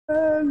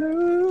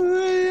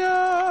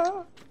Hallelujah.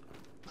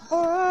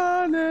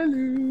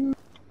 Hallelujah.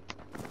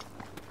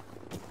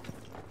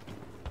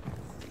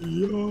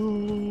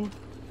 Yo.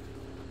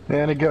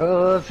 And it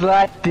goes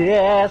like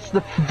this: the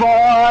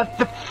fourth,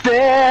 the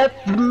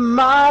fifth, the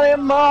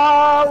mighty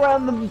more,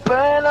 and the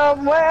banner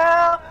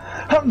well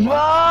of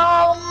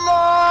all.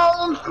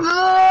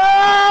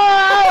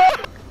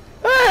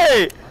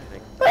 Hey!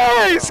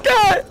 Hey,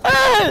 Scott!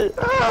 Hey!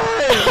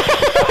 Hey!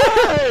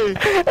 Hey!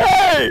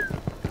 Hey!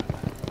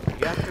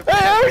 Hey,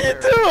 how are you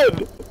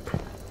doing?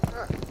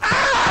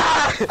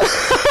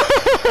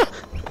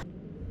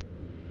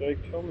 Jake,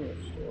 tell me a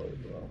story,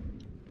 bro.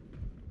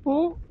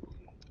 Hmm?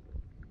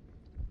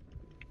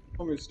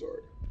 Tell me a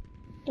story.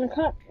 I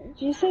can't.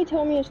 Did you say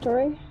tell me a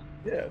story?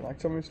 Yeah, like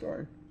tell me a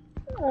story.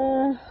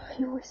 You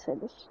always say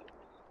this.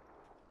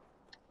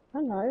 I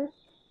don't know.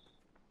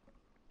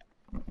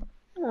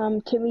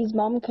 Timmy's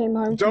mum came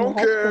home from the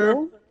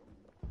hospital.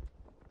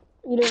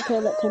 You don't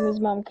care that Timmy's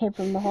mum came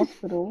from the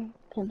hospital.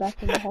 Came back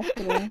from the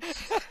hospital.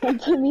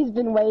 And Timmy's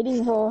been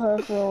waiting for her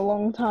for a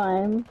long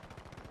time.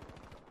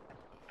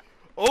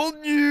 Old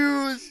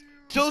news!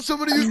 Tell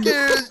somebody who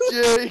cares,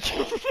 Jake!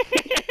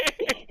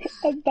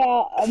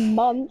 About a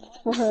month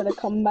for her to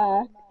come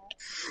back.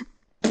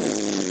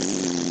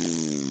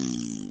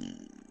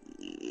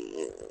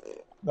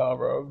 Nah,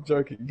 bro, I'm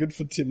joking. Good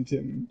for Tim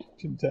Tam.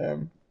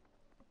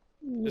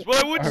 That's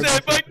what I would say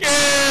if I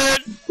can!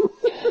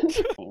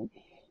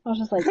 I was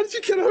just like... How did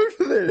you get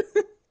over there?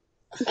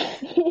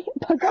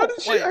 How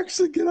did you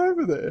actually get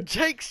over there?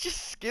 Jake's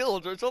just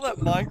skilled, or it's all that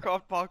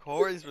Minecraft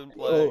parkour he's been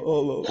playing.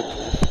 Oh.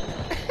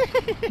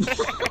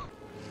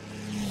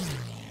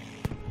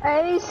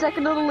 Hey,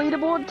 second on the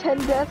leaderboard, 10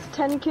 deaths,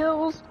 10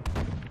 kills.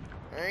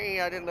 Hey,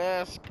 I didn't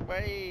ask.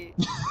 Wait.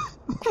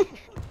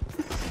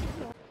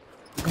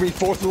 I mean,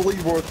 fourth on the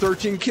leaderboard,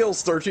 13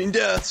 kills, 13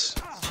 deaths.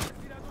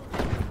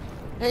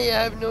 Hey,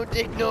 I have no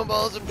dick, no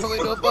balls, and probably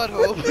no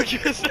butthole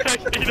because I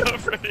need a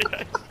pretty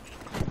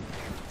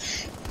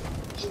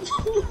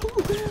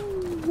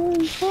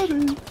Very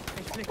funny.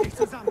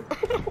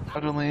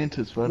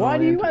 Why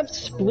do you have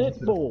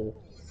split ball?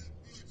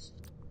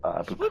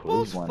 Split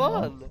ball's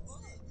fun.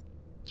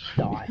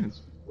 Die.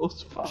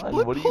 What's fun?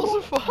 Split balls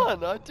are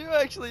fun. I do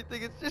actually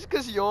think it's just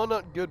because you're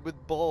not good with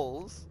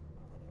balls.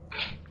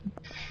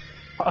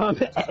 I'm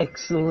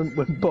excellent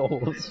with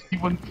balls.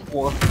 Even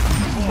four.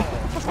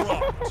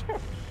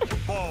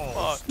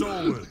 Ball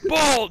stolen.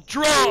 Ball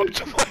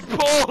dropped! My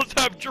balls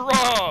have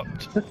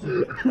dropped!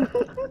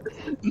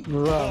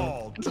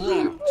 Ball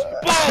dropped.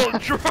 Ball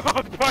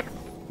dropped! My...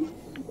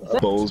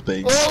 Balls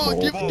being Oh,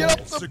 get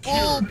up the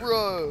ball,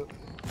 bro!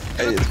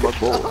 Hey, it's my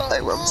ball. Hey,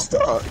 I'm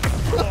stuck.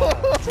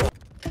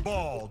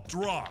 Ball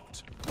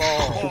dropped.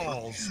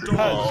 Ball stolen.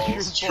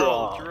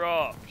 Ball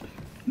dropped.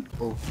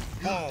 Ball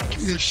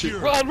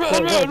secured. Run,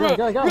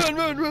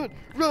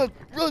 Go.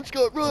 Run,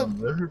 Scott, run!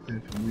 Ball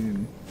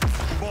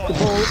The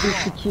ball is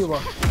secure.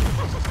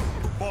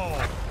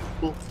 Ball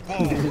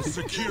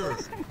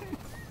secured.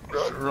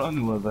 Run,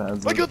 whoever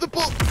has I got the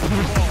ball!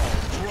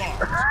 Ball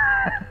dropped.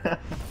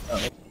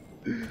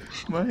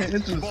 My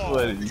hands are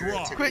sweaty.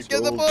 Dropped. Quick,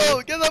 get the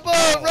ball!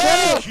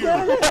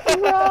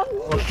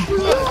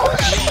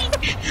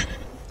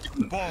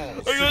 Run! Ball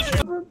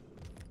Run!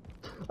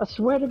 I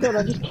swear to God,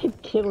 I just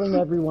keep killing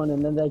everyone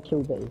and then they kill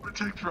me.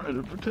 Protect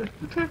Ryder, protect.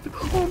 No,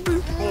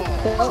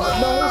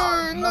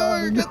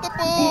 get the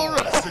ball!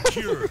 Ball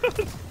secured.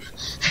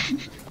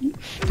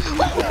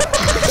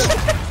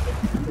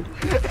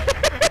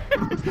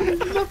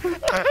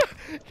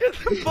 Get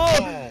the ball!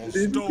 Ball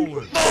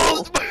stolen.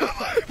 Balls! My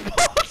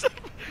balls!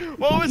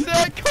 What was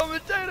that,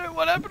 commentator?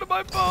 What happened to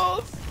my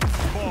balls?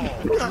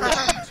 Ball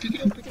dropped.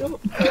 Ball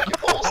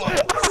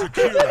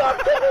secured.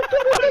 Dropped.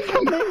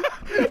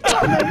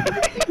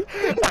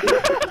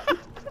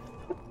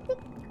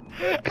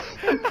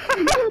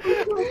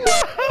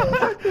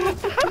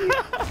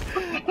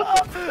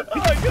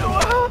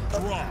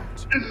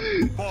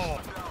 Ball.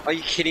 Are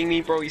you kidding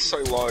me, bro? He's so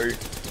low.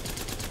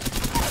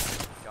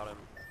 Got him.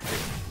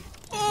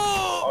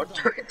 Oh,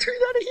 don't do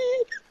that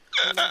again.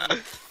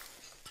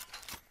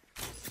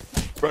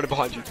 Right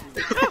behind you.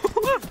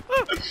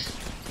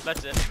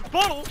 That's it.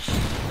 Bottle!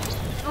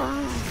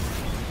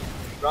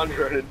 Run,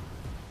 Ronan.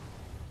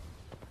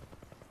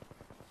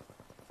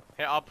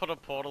 Here, I'll put a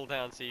portal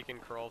down so you can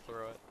crawl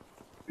through it.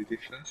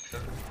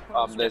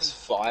 There's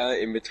fire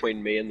in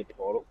between me and the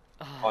portal.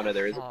 Oh no,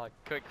 there isn't. Oh,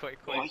 quick.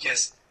 Oh,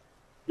 yes.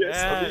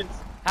 Yes.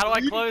 How do I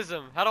close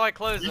them?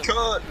 You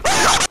can't.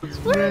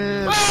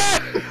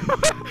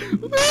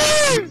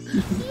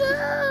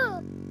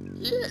 Yeah!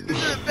 This is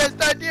the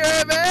best idea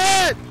ever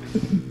had!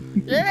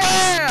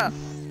 Yeah!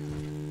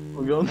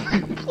 We're going the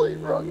complete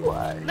wrong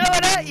way. No,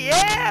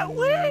 yeah!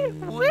 Wee!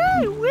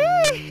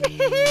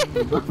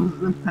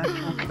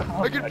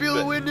 I can feel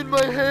the wind in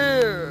my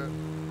hair!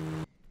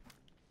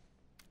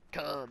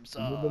 Come,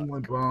 son. My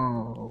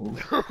balls.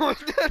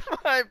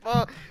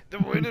 The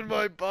wind in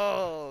my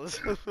balls!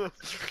 Oh,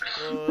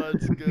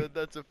 that's good.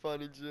 That's a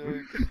funny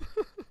joke.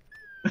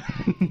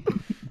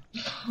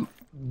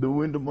 The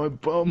wind of my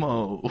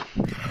bumhole.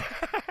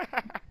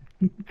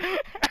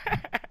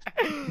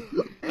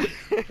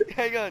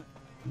 hang on.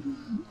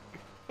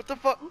 What the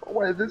fuck? Oh,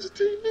 wait, there's a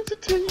team, there's a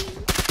team!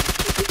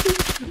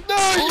 No,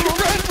 you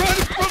ran right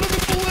in front of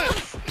the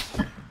bullets!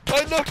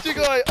 I knocked a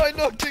guy, I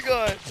knocked a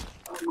guy!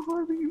 I'm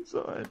hiding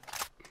inside.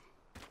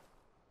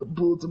 The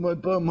bullets in my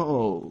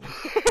bumhole.